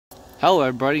Hello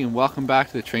everybody and welcome back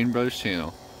to the Train Brothers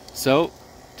channel. So,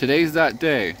 today's that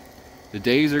day. The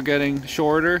days are getting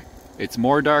shorter, it's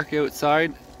more dark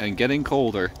outside, and getting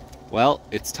colder. Well,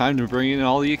 it's time to bring in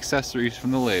all the accessories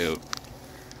from the layout.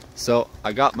 So,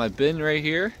 I got my bin right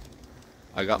here.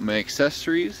 I got my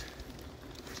accessories.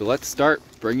 So let's start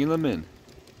bringing them in.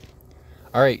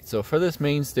 Alright, so for this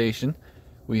main station,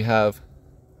 we have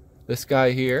this guy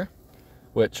here,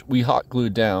 which we hot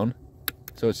glued down.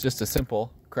 So it's just a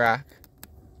simple crack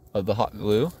of the hot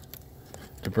glue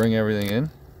to bring everything in.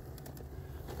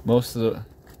 Most of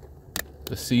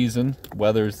the season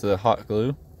weathers the hot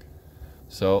glue.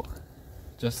 So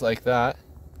just like that.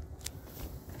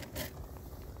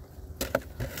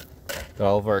 Got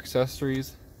all of our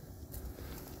accessories.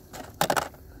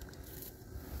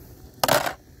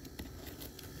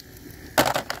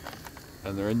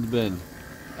 And they're in the bin.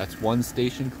 That's one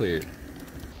station cleared.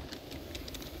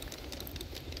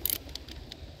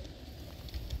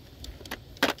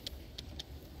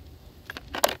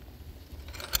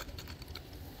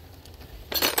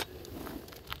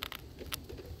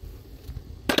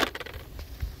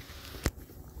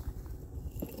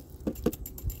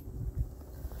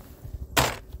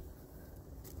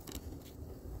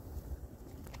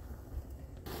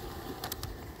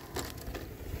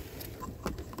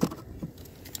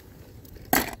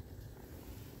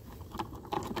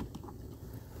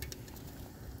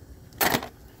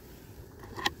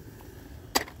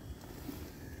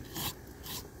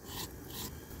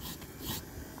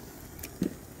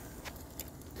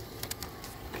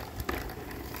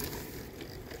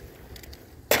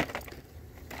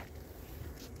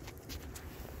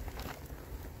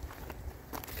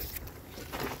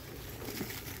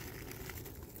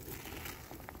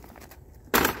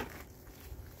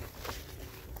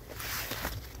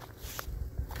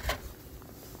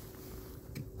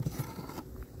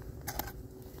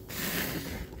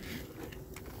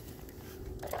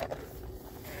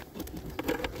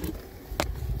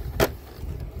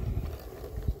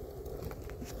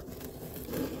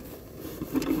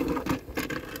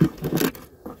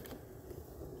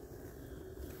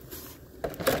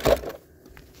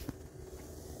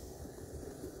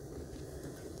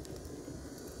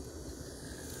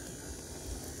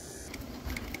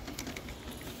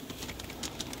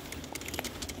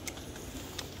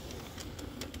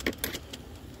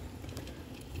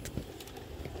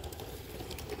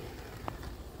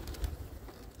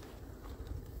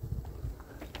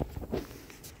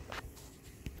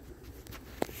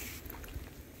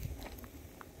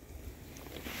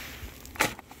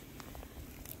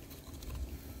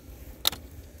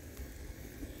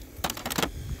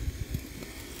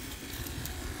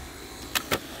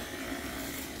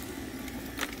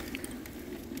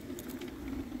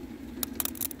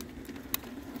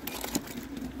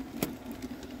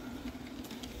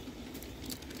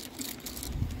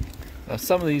 Now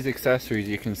some of these accessories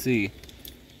you can see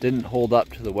didn't hold up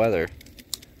to the weather.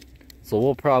 So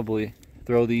we'll probably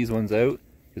throw these ones out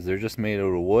because they're just made out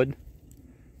of wood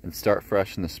and start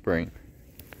fresh in the spring.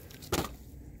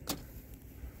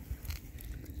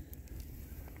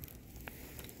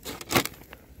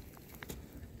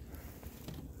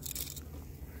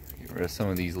 Get rid of some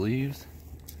of these leaves.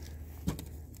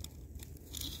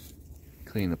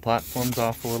 Clean the platforms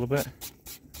off a little bit.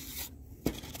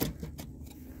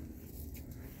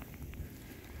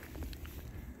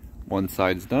 One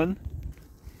side's done,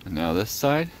 and now this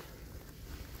side.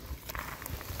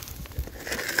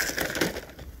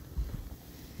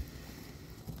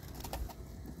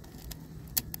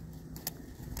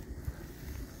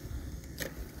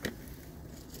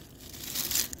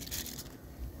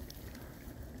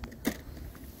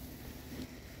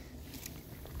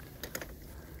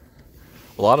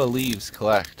 A lot of leaves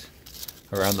collect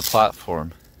around the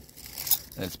platform,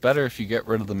 and it's better if you get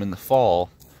rid of them in the fall,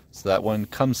 so that when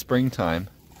comes springtime,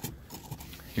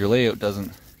 your layout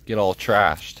doesn't get all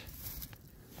trashed.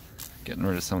 Getting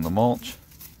rid of some of the mulch.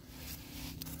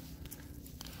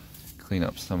 Clean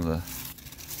up some of the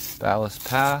ballast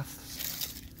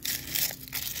paths.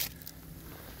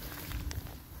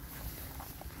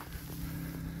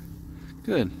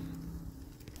 Good.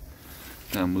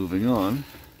 Now moving on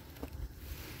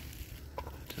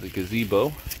to the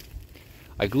gazebo.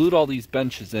 I glued all these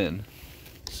benches in.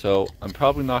 So I'm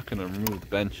probably not going to remove the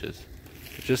benches.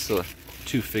 It's just the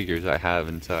two figures I have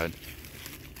inside.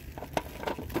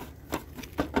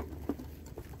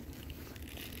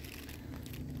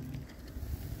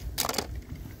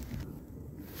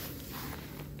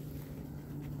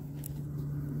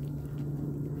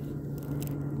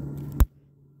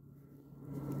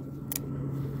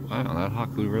 Wow, that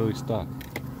hot glue really stuck.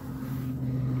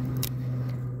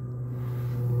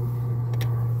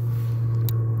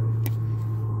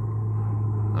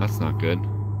 That's not good.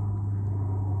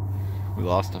 We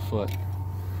lost a foot.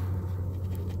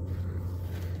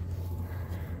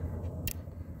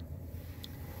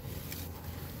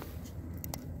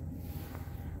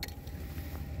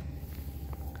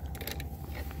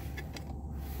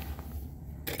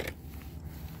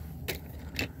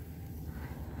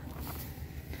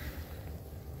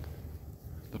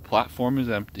 The platform is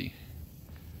empty.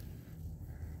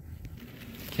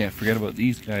 Can't forget about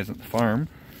these guys at the farm.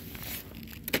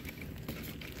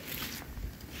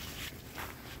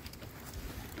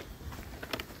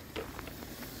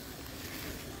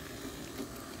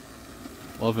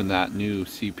 Loving that new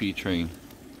CP train.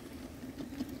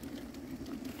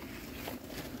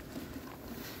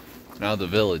 Now the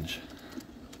village.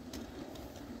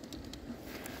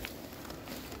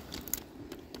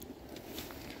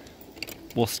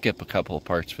 We'll skip a couple of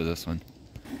parts for this one.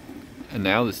 And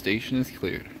now the station is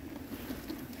cleared.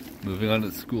 Moving on to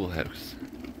the schoolhouse.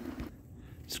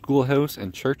 Schoolhouse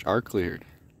and church are cleared.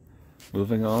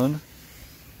 Moving on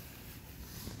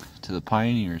to the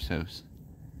pioneer's house.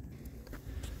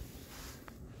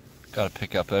 Gotta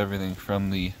pick up everything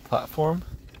from the platform.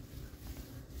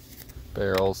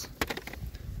 Barrels.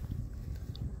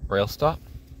 Rail stop.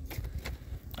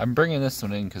 I'm bringing this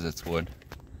one in because it's wood.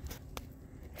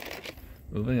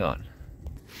 Moving on.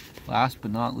 Last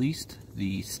but not least,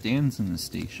 the stands in the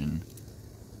station.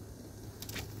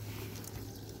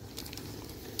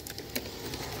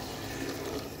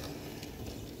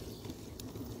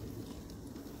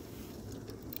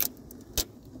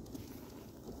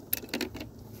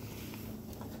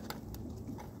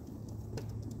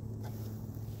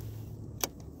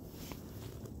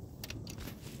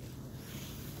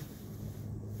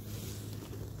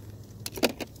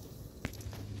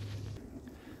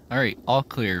 Alright, all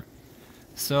clear.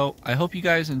 So I hope you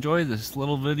guys enjoyed this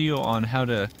little video on how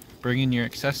to bring in your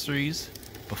accessories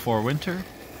before winter.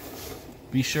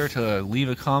 Be sure to leave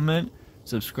a comment,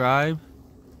 subscribe,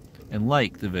 and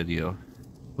like the video.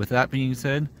 With that being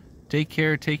said, take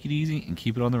care, take it easy, and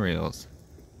keep it on the rails.